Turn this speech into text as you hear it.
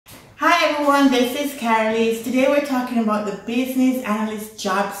everyone, this is Karaleise. Today we're talking about the business analyst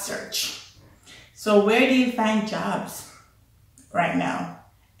job search. So where do you find jobs right now?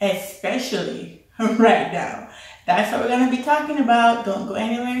 Especially right now. That's what we're going to be talking about. Don't go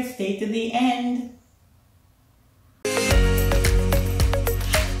anywhere. Stay to the end.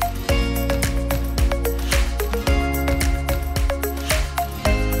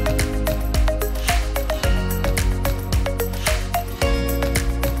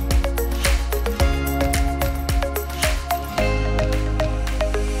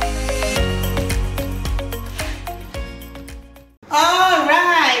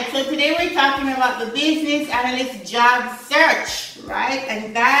 So today we're talking about the business analyst job search, right?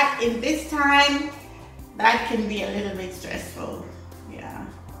 And that in this time, that can be a little bit stressful, yeah,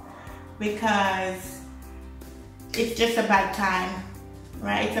 because it's just a bad time,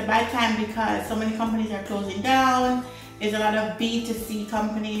 right? It's a bad time because so many companies are closing down. There's a lot of B2C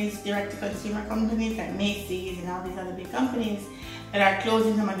companies, direct-to-consumer companies like Macy's and all these other big companies that are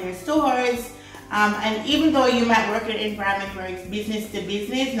closing some of their stores. And even though you might work in an environment where it's business to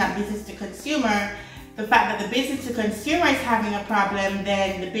business, not business to consumer, the fact that the business to consumer is having a problem,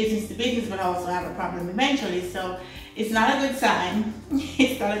 then the business to business will also have a problem eventually. So it's not a good sign.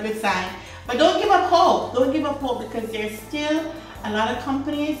 It's not a good sign. But don't give up hope. Don't give up hope because there's still a lot of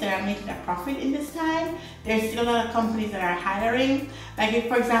companies that are making a profit in this time. There's still a lot of companies that are hiring. Like if,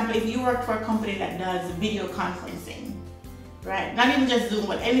 for example, if you work for a company that does video conferencing, right? Not even just Zoom,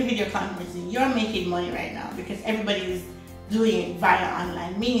 but any video conferencing, you're making money right now because everybody is doing it via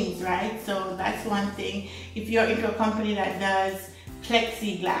online means, right? So that's one thing. If you're into a company that does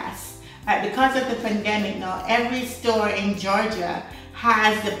plexiglass, because of the pandemic now, every store in Georgia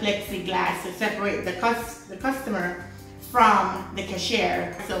has the plexiglass to separate the customer from the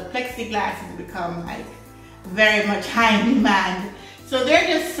cashier. So plexiglass has become like very much high in demand. So there are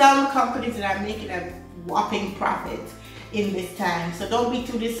just some companies that are making a whopping profit in this time. So don't be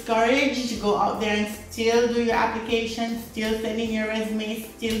too discouraged. Go out there and still do your applications, still send in your resume,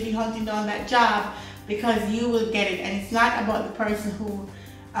 still be hunting down that job because you will get it. And it's not about the person who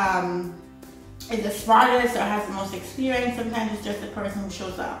is the smartest or has the most experience. Sometimes it's just the person who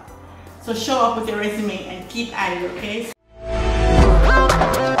shows up. So show up with your resume and keep at it, okay?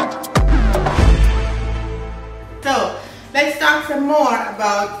 So let's talk some more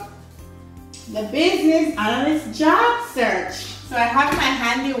about the business analyst job search. So I have my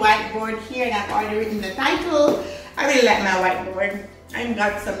handy whiteboard here and I've already written the title. I really like my whiteboard. I've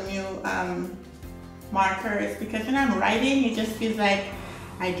got some new markers because when I'm writing, it just feels like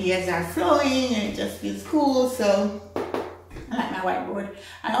ideas are flowing and it just feels cool. So I like my whiteboard.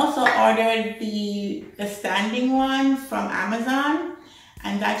 I also ordered the standing one from Amazon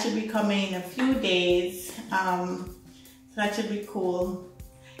and that should be coming in a few days. So that should be cool.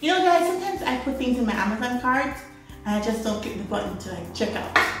 You know guys, sometimes I put things in my Amazon cart and I just don't click the button to like check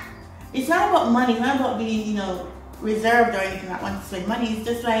out. It's not about money, it's not about being, you know, reserved or anything that wants to spend money. It's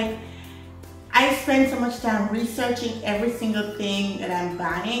just like, I spend so much time researching every single thing that I'm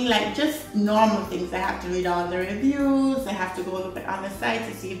buying, like just normal things. I have to read all the reviews, I have to go look at other sites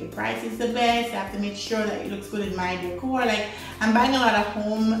to see if the price is the best, I have to make sure that it looks good in my decor. Like I'm buying a lot of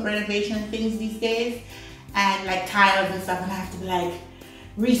home renovation things these days and like tiles and stuff and I have to be like,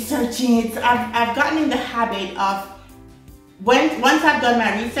 researching it. So I've gotten in the habit of once I've done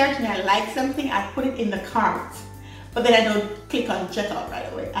my research and I like something, I put it in the cart, but then I don't click on checkout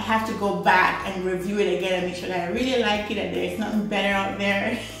right away. I have to go back and review it again and make sure that I really like it and there's nothing better out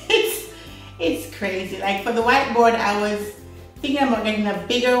there. It's crazy. Like for the whiteboard, I was thinking about getting a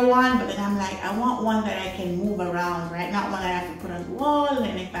bigger one, but then I'm like, I want one that I can move around, right? Not one that I have to put on the wall, and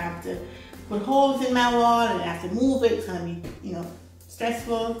then if I have to put holes in my wall and I have to move it, it's gonna be, you know,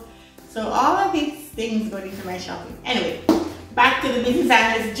 stressful. So all of these things go into my shopping. Anyway, back to the business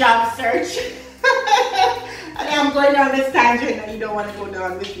analyst job search. I think I'm going down this tangent that you don't want to go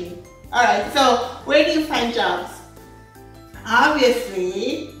down with me. Alright, so where do you find jobs?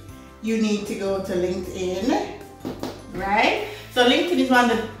 Obviously, you need to go to LinkedIn, right? So LinkedIn is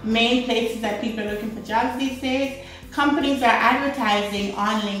one of the main places that people are looking for jobs these days. Companies are advertising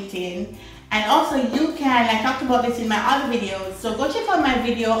on LinkedIn. And also you can, I talked about this in my other videos, so go check out my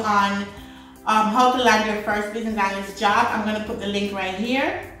video on how to land your first business analyst job. I'm going to put the link right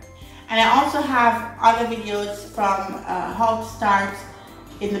here. And I also have other videos from how to start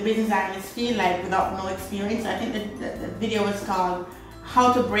in the business analyst field, like without no experience. I think the video was called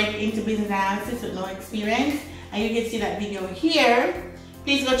How to Break into Business Analysis with No Experience. And you can see that video here.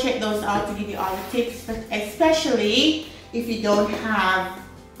 Please go check those out to give you all the tips, especially if you don't have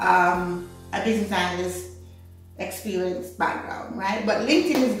a business analyst experience background, right? But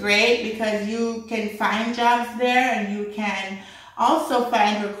LinkedIn is great because you can find jobs there, and you can also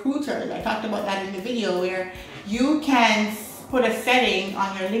find recruiters. I talked about that in the video, where you can put a setting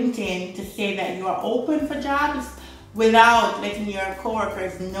on your LinkedIn to say that you are open for jobs without letting your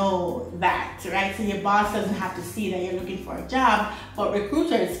coworkers know that, right? So your boss doesn't have to see that you're looking for a job, but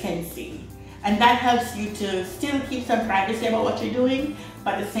recruiters can see. And that helps you to still keep some privacy about what you're doing,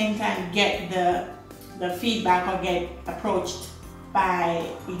 but at the same time get the feedback or get approached by,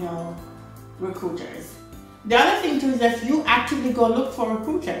 recruiters. The other thing too is that you actively go look for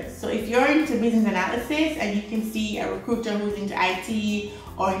recruiters. So if you're into business analysis and you can see a recruiter who's into IT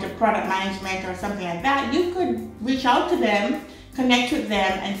or into product management or something like that, you could reach out to them, connect with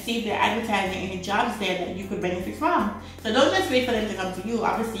them, and see if they're advertising any jobs there that you could benefit from. So don't just wait for them to come to you.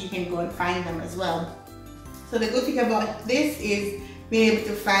 Obviously, you can go and find them as well. So the good thing about this is being able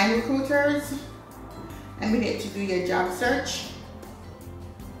to find recruiters and being able to do your job search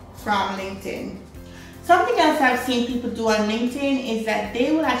from LinkedIn. Something else I've seen people do on LinkedIn is that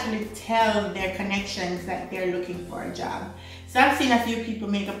they will actually tell their connections that they're looking for a job. So I've seen a few people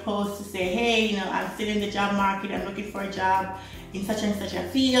make a post to say, hey, I'm still in the job market, I'm looking for a job in such and such a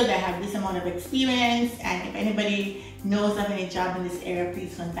field, I have this amount of experience, and if anybody knows of any job in this area,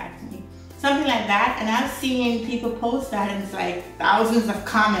 please contact me. Something like that. And I've seen people post that, and it's like thousands of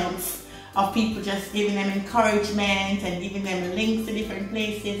comments of people just giving them encouragement and giving them links to different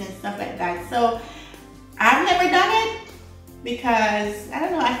places and stuff like that. So I've never done it because, I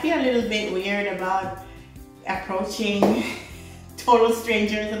don't know, I feel a little bit weird about approaching total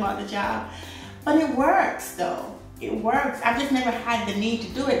strangers about the job. But it works though. It works. I've just never had the need to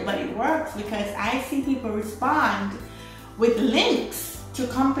do it, but it works because I see people respond with links to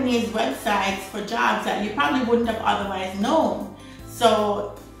companies' websites for jobs that you probably wouldn't have otherwise known.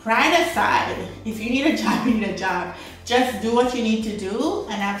 So pride aside, if you need a job, you need a job. Just do what you need to do,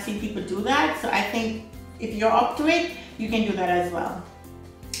 and I've seen people do that. So I think if you're up to it, you can do that as well.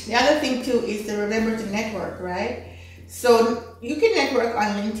 The other thing too is to remember to network, right? So you can network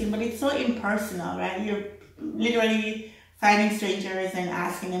on LinkedIn, but it's so impersonal, right? You're literally finding strangers and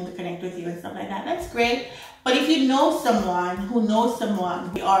asking them to connect with you and stuff like that. That's great. But if you know someone who knows someone,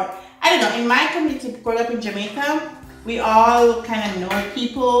 or I don't know, in my community, growing up in Jamaica, we all kind of know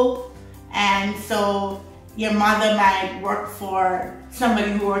people, and so your mother might work for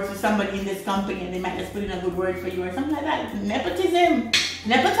somebody who works for somebody in this company, and they might just put in a good word for you or something like that. Nepotism,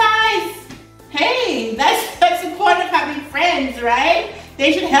 nepotize. Hey, that's the point of having friends, right?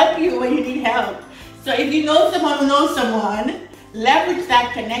 They should help you when you need help. So if you know someone who knows someone, leverage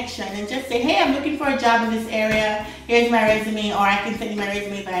that connection and just say, hey, I'm looking for a job in this area. Here's my resume, or I can send you my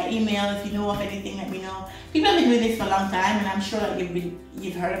resume via email. If you know of anything, let me know. People have been doing this for a long time, and I'm sure that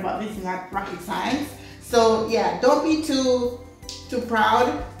you've heard about this. It's not rocket science. So yeah, don't be too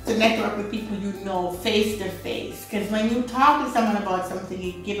proud to network with people you know face to face. Because when you talk to someone about something,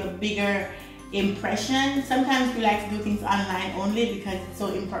 you give a bigger impression. Sometimes we like to do things online only because it's so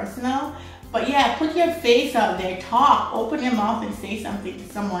impersonal. But yeah, put your face out there, talk, open your mouth and say something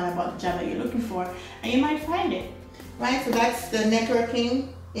to someone about the job that you're looking for, and you might find it, right? So that's the networking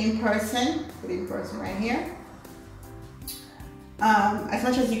in person. Put in person right here. As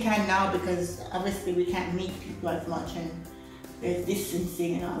much as you can now, because obviously we can't meet people as much and there's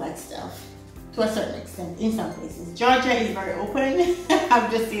distancing and all that stuff to a certain extent in some places. Georgia is very open. I'll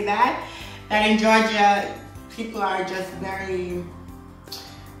just say that in Georgia, people are just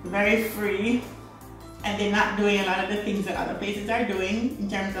very free, and they're not doing a lot of the things that other places are doing in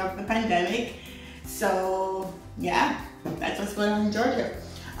terms of the pandemic. So yeah, that's what's going on in Georgia.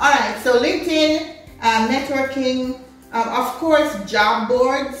 All right, so LinkedIn, networking, of course, job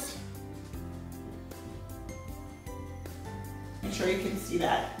boards. Make sure you can see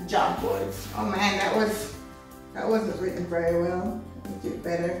that, job boards. Oh man, that wasn't written very well. Let me do it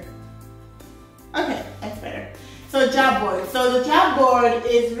better. Okay, that's better. So job board. So the job board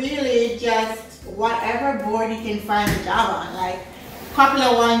is really just whatever board you can find a job on. Like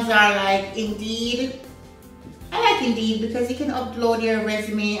popular ones are like Indeed. I like Indeed because you can upload your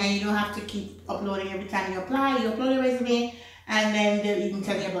resume and you don't have to keep uploading every time you apply. You upload your resume and then they'll even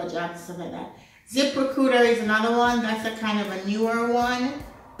tell you about jobs and stuff like that. ZipRecruiter is another one. That's a kind of a newer one,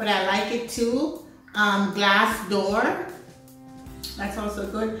 but I like it too. Glassdoor. That's also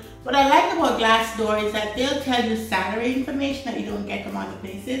good. What I like about Glassdoor is that they'll tell you salary information that you don't get from other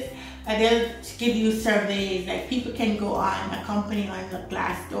places. They'll give you surveys, like people can go on a company on the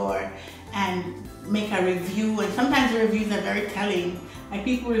Glassdoor and make a review, and sometimes the reviews are very telling. Like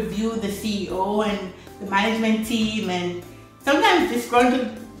people review the CEO and the management team, and sometimes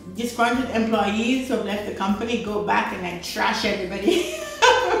disgruntled disgruntled employees who have left the company go back and like trash everybody,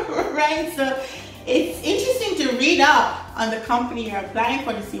 right? So it's interesting to read up on the company you're applying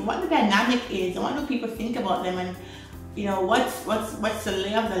for to see what the dynamic is and what do people think about them, and you know what's the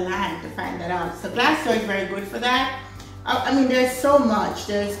lay of the land to find that out. So Glassdoor is very good for that. I mean, there's so much.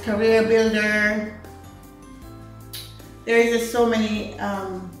 There's Career Builder. There is just so many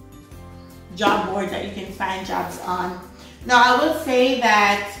job boards that you can find jobs on. Now, I will say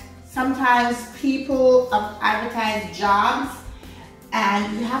that sometimes people advertise jobs,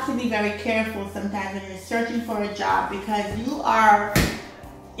 and you have to be very careful sometimes when you're searching for a job, because you are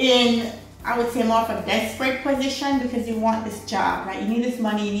in, I would say, more of a desperate position because you want this job, right? You need this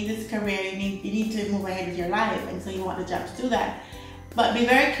money, you need this career, you need to move ahead with your life, and so you want the job to do that. But be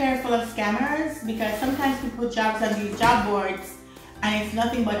very careful of scammers, because sometimes people put jobs on these job boards and it's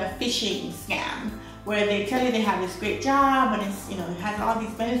nothing but a phishing scam, where they tell you they have this great job and it's, you know, it has all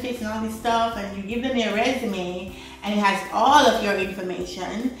these benefits and all this stuff, and you give them your resume and it has all of your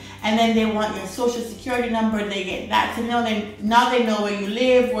information, and then they want your social security number. They get that, so now they know where you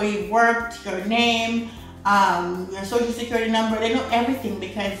live, where you worked, your name, your social security number. They know everything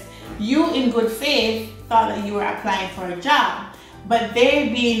because you, in good faith, thought that you were applying for a job. But they,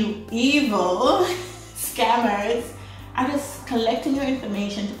 being evil scammers, are just collecting your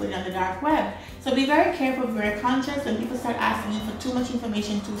information to put it on the dark web. So be very careful, very conscious when people start asking you for too much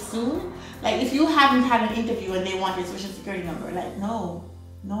information too soon. Like if you haven't had an interview and they want your social security number, like no,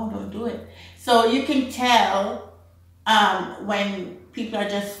 don't do it. So you can tell when people are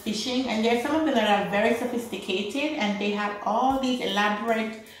just phishing, and there's some of them that are very sophisticated and they have all these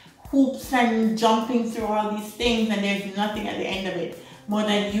elaborate hoops and jumping through all these things, and there's nothing at the end of it more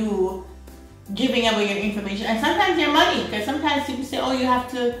than you giving away your information and sometimes your money, because sometimes people say, oh, you have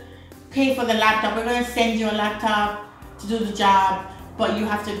to pay for the laptop, we're going to send you a laptop to do the job, but you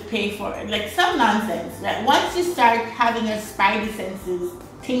have to pay for it. Like some nonsense, right? Once you start having your spidey senses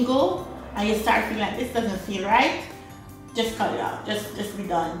tingle and you start feeling like this doesn't feel right, just cut it out, just be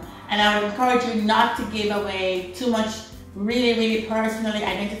done. And I would encourage you not to give away too much really personally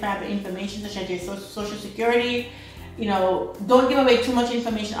identifiable information, such as your social security. You know, don't give away too much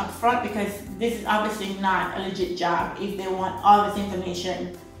information up front, because this is obviously not a legit job if they want all this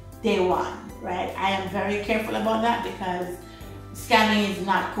information day one, right? I am very careful about that because scamming is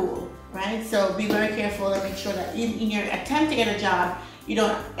not cool, right? So be very careful and make sure that in your attempt to get a job, you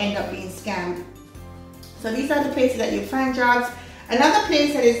don't end up being scammed. So these are the places that you find jobs. Another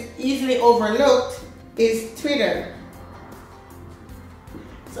place that is easily overlooked is Twitter.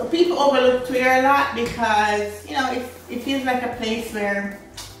 So people overlook Twitter a lot because, you know, it feels like a place where,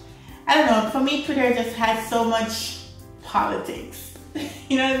 I don't know, for me, Twitter just has so much politics.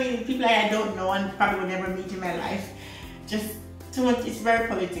 You know what I mean? People I don't know and probably will never meet in my life. Just too much, it's very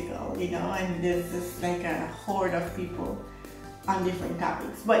political, you know, and there's just like a horde of people on different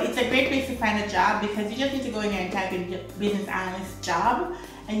topics. But it's a great place to find a job because you just need to go in there and type in business analyst job,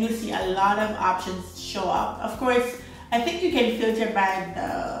 and you'll see a lot of options show up. Of course, I think you can filter by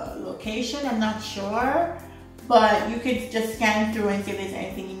the location, I'm not sure, but you could just scan through and see if there's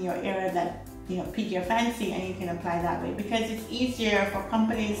anything in your area that, you know, pique your fancy, and you can apply that way, because it's easier for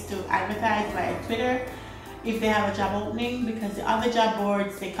companies to advertise via Twitter if they have a job opening, because the other job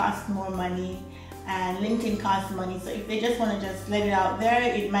boards, they cost more money and LinkedIn costs money. So if they just want to just let it out there,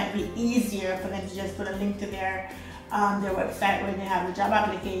 it might be easier for them to just put a link to their website where they have the job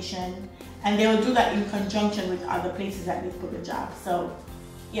application, and they will do that in conjunction with other places that they put the job. So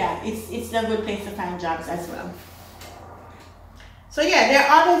yeah, it's a good place to find jobs as well. So yeah, there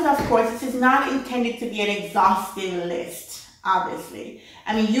are others, of course. This is not intended to be an exhaustive list, obviously.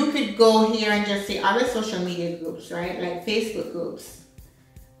 I mean, you could go here and just say other social media groups, right? Like Facebook groups.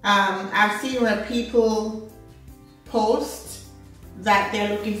 I've seen where people post that they're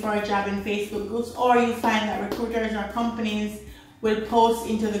looking for a job in Facebook groups, or you find that recruiters or companies will post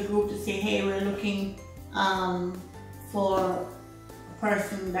into the group to say, hey, we're looking for a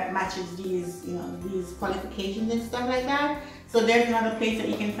person that matches these, you know, these qualifications and stuff like that. So there's another place that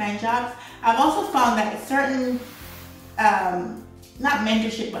you can find jobs. I've also found that certain, not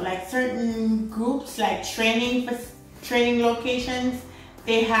mentorship, but like certain groups, like training locations,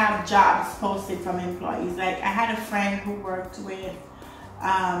 they have jobs posted from employees. Like I had a friend who worked with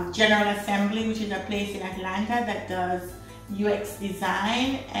General Assembly, which is a place in Atlanta that does UX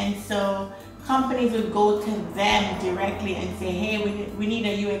design, and so companies would go to them directly and say, hey, we need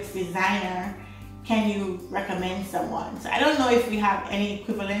a UX designer, can you recommend someone? So I don't know if we have any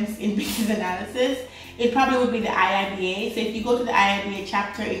equivalents in business analysis. It probably would be the IIBA. So if you go to the IIBA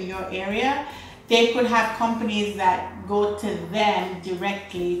chapter in your area, they could have companies that go to them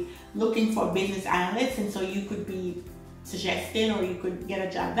directly looking for business analysts, and so you could be suggested, or you could get a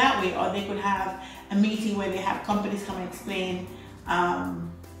job that way, or they could have a meeting where they have companies come and explain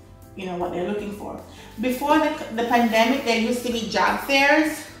what they're looking for. Before the pandemic, there used to be job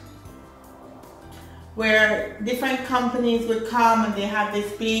fairs where different companies would come and they have this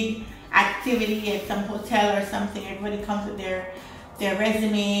big activity at some hotel or something. Everybody comes with their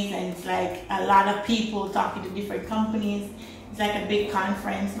resumes, and it's like a lot of people talking to different companies. It's like a big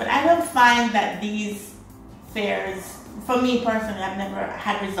conference. But I don't find that these fairs, for me personally, I've never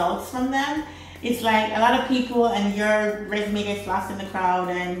had results from them. It's like a lot of people and your resume gets lost in the crowd,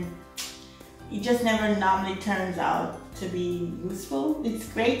 and it just never normally turns out to be useful. It's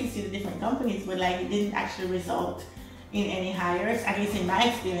great to see the different companies, but like it didn't actually result in any hires, at least in my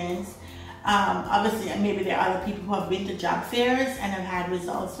experience. Obviously, maybe there are other people who have been to job fairs and have had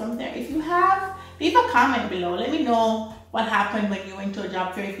results from there. If you have, leave a comment below. Let me know what happened when you went to a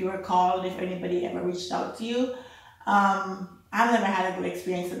job fair, if you were called, if anybody ever reached out to you. I've never had a good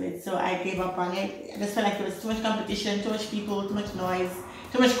experience with it, so I gave up on it. I just felt like there was too much competition, too much people, too much noise,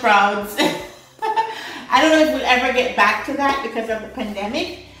 too much crowds. I don't know if we'll ever get back to that because of the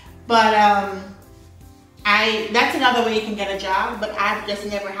pandemic, but that's another way you can get a job, but I've just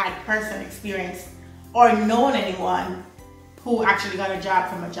never had personal experience or known anyone who actually got a job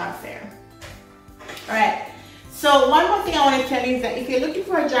from a job fair. All right, so one more thing I want to tell you is that if you're looking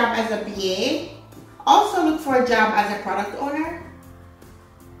for a job as a BA, also look for a job as a product owner.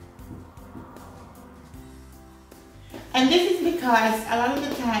 And this is because a lot of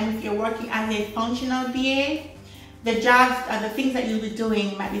the time, if you're working as a functional BA, the jobs or the things that you'll be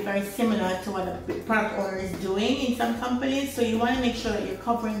doing might be very similar to what a product owner is doing in some companies. So you want to make sure that you're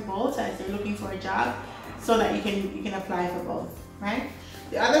covering both as you're looking for a job, so that you can apply for both, right?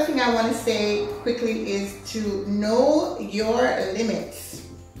 The other thing I want to say quickly is to know your limits.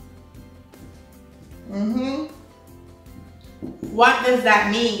 What does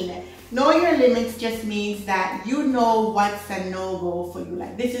that mean? Know your limits just means that you know what's a no-go for you.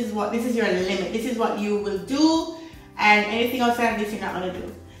 Like this is your limit. This is what you will do, and anything outside of this you're not going to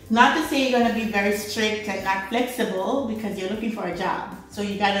do. Not to say you're going to be very strict and not flexible, because you're looking for a job. So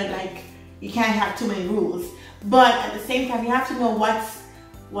you can't have too many rules. But at the same time, you have to know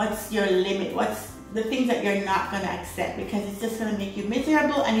what's your limit. What's the things that you're not going to accept, because it's just going to make you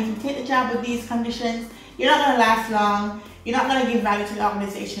miserable. And if you take the job with these conditions, you're not going to last long. You're not going to give value to the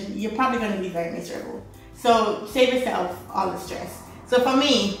organization. You're probably going to be very miserable. So save yourself all the stress. So for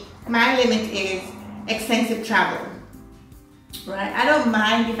me, my limit is extensive travel, right? I don't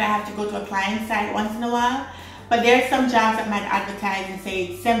mind if I have to go to a client site once in a while, but there are some jobs that might advertise and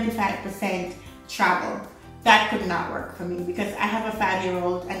say 75% travel. That could not work for me, because I have a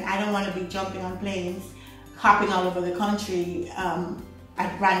 5-year-old and I don't want to be jumping on planes, hopping all over the country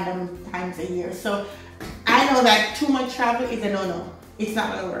at random times a year. So I know that too much travel is a no-no. It's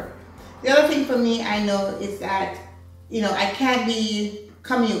not going to work. The other thing for me, I know, is that, I can't be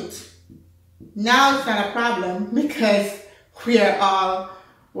commute. Now it's not a problem because we are all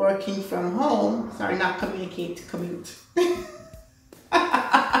working from home. Sorry, not communicate, commute.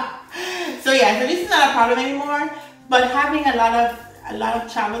 So this is not a problem anymore. But having a lot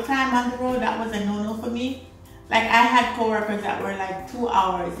of travel time on the road, that was a no-no for me. Like I had coworkers that were like 2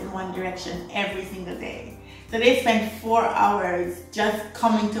 hours in one direction every single day. So they spend 4 hours just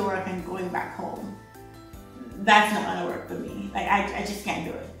coming to work and going back home. That's not gonna work for me. Like I just can't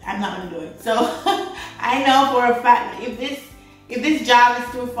do it. I'm not gonna do it. So I know for a fact, if this job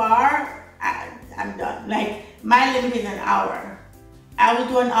is too far, I'm done. Like my limit is an hour. I will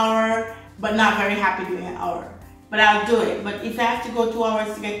do an hour, but not very happy doing an hour. But I'll do it. But if I have to go 2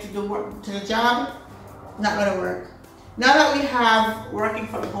 hours to get to the job, not gonna work. Now that we have working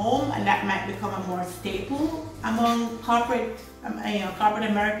from home, and that might become a more staple among corporate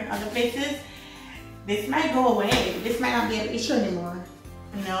American other places, this might go away. This might not be an issue anymore,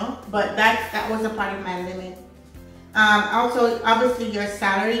 But that was a part of my limit. Also, obviously, your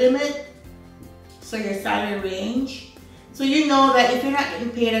salary limit, so your salary range. So you know that if you're not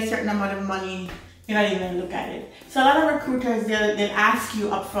getting paid a certain amount of money, you're not even going to look at it. So a lot of recruiters, they'll ask you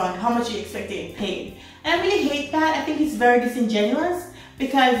up front how much you expect to get paid. And I really hate that. I think it's very disingenuous,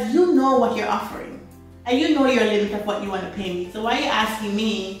 because you know what you're offering. And you know your limit of what you want to pay me. So why are you asking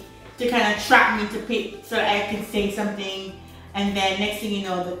me to kind of trap me to pay so that I can say something, and then next thing you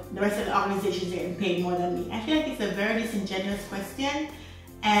know, the rest of the organization is getting paid more than me? I feel like it's a very disingenuous question.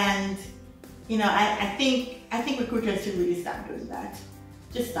 And, I think recruiters should really stop doing that.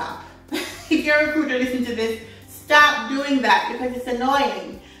 Just stop. If you're a recruiter, listen to this. Stop doing that, because it's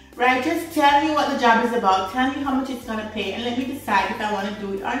annoying, right? Just tell me what the job is about, tell me how much it's gonna pay, and let me decide if I wanna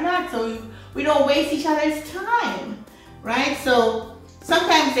do it or not, so we don't waste each other's time, right? So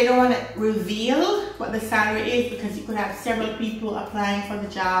sometimes they don't wanna reveal what the salary is because you could have several people applying for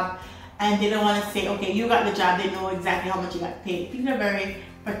the job and they don't wanna say, okay, you got the job, they know exactly how much you got paid. People are very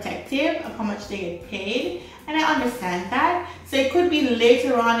protective of how much they get paid, and I understand that. So it could be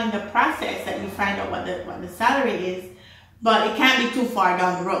later on in the process that you find out what the salary is, but it can't be too far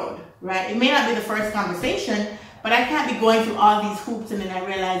down the road, right? It may not be the first conversation, but I can't be going through all these hoops and then I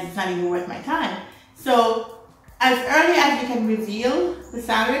realize it's not even worth my time. So as early as you can reveal the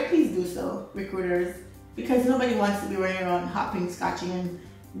salary, please do so, recruiters, because nobody wants to be running around hopping, scotching, and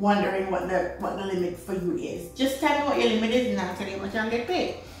wondering what the limit for you is. Just tell me what your limit is and I'll tell you how much I'll get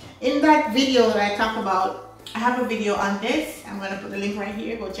paid. In that video that I talk about, I have a video on this. I'm going to put the link right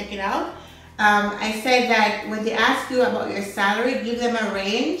here. Go check it out. I said that when they ask you about your salary, give them a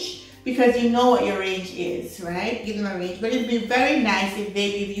range because you know what your range is, right? Give them a range. But it'd be very nice if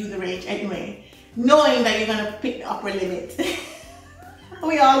they give you the range anyway, knowing that you're going to pick the upper limit.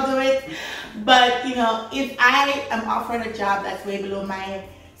 We all do it. But, you know, if I am offered a job that's way below my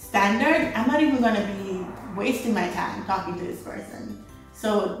standard, I'm not even going to be wasting my time talking to this person.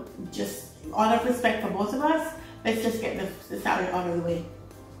 So just out of respect for both of us, let's just get the salary out of the way.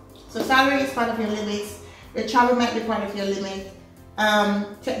 So salary is part of your limits. Your travel might be part of your limit.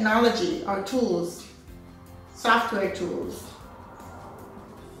 Technology or tools, software tools.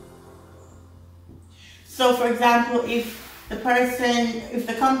 So for example, if the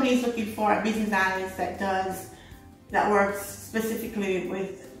company is looking for a business analyst that works specifically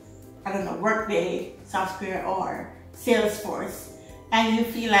with, I don't know, Workday software or Salesforce, and you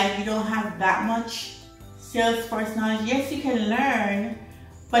feel like you don't have that much Salesforce knowledge, yes, you can learn,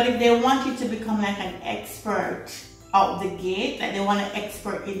 but if they want you to become like an expert out the gate, like they want an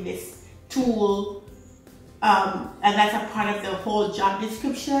expert in this tool, and that's a part of the whole job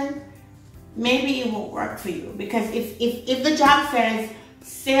description, maybe it won't work for you. Because if the job says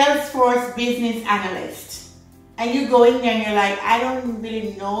Salesforce Business Analyst, and you go in there and you're like, I don't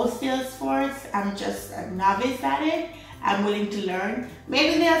really know Salesforce, I'm just a novice at it, I'm willing to learn,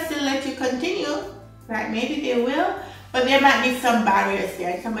 maybe they'll still let you continue, right? Maybe they will, but there might be some barriers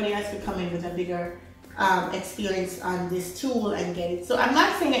there. Somebody else could come in with a bigger experience on this tool and get it. So I'm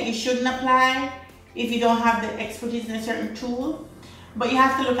not saying that you shouldn't apply if you don't have the expertise in a certain tool, but you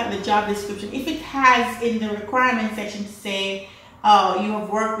have to look at the job description. If it has in the requirement section to say, oh, you have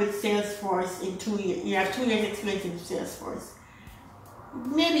worked with Salesforce in 2 years, you have 2 years experience in Salesforce,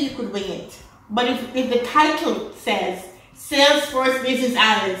 maybe you could wing it. But if the title says Salesforce Business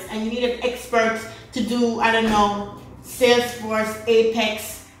Analyst and you need an expert to do, I don't know, Salesforce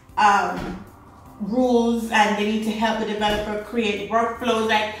Apex rules, and they need to help the developer create workflows,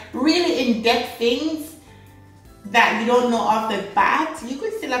 like really in-depth things that you don't know off the bat, you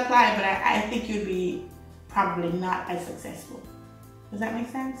could still apply, but I think you'd be probably not as successful. Does that make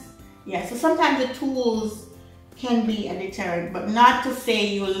sense? Yeah, so sometimes the tools can be a deterrent, but not to say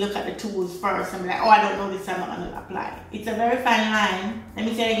you will look at the tools first and be like, oh, I don't know this, I'm not going to apply. It's a very fine line. Let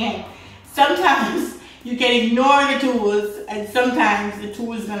me say it again. Sometimes you can ignore the tools, and sometimes the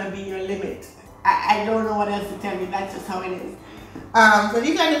tool is going to be your limit. I don't know what else to tell you. That's just how it is. So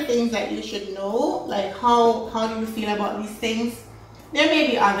these are the things that you should know. Like how do you feel about these things? There may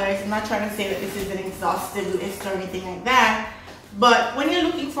be others. I'm not trying to say that this is an exhaustive list or anything like that. But when you're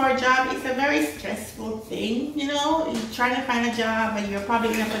looking for a job, it's a very stressful thing. You know, you're trying to find a job and you're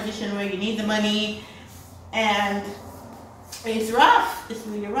probably in a position where you need the money, and it's rough. It's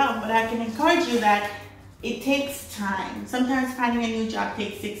really rough. But I can encourage you that it takes time. Sometimes finding a new job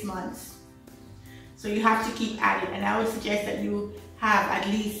takes 6 months. So you have to keep at it. And I would suggest that you have at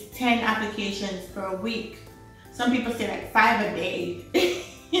least 10 applications per week. Some people say like 5 a day.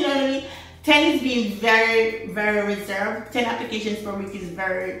 You know what I mean? 10 is being very, very reserved. 10 applications per week is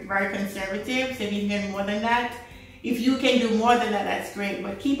very, very conservative. So if you can get more than that, if you can do more than that, that's great.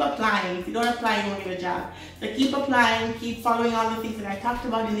 But keep applying. If you don't apply, you won't get a job. So keep applying, keep following all the things that I talked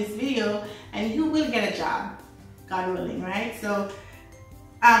about in this video, and you will get a job, God willing, right? So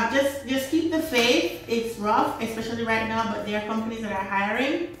just keep the faith. It's rough, especially right now, but there are companies that are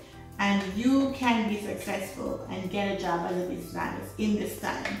hiring, and you can be successful and get a job as a business analyst in this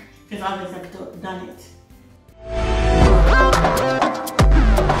time, because others have done it.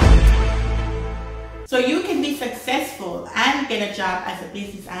 So you can be successful and get a job as a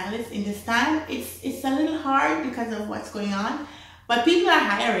business analyst in this time. It's a little hard because of what's going on, but people are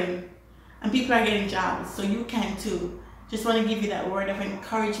hiring and people are getting jobs, so you can too. Just want to give you that word of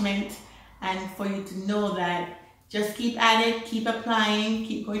encouragement and for you to know that Just keep at it, keep applying,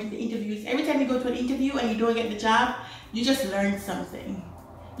 keep going to the interviews. Every time you go to an interview and you don't get the job, you just learn something.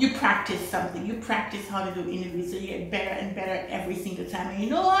 You practice something. You practice how to do interviews so you get better and better every single time. And you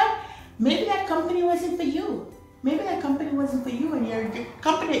know what? Maybe that company wasn't for you. Maybe that company wasn't for you, and your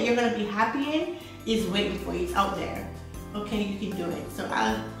company that you're going to be happy in is waiting for you. It's out there. Okay, you can do it. So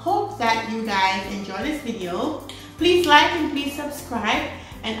I hope that you guys enjoy this video. Please like and please subscribe,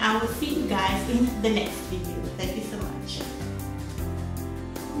 and I will see you guys in the next video. Thank you so much.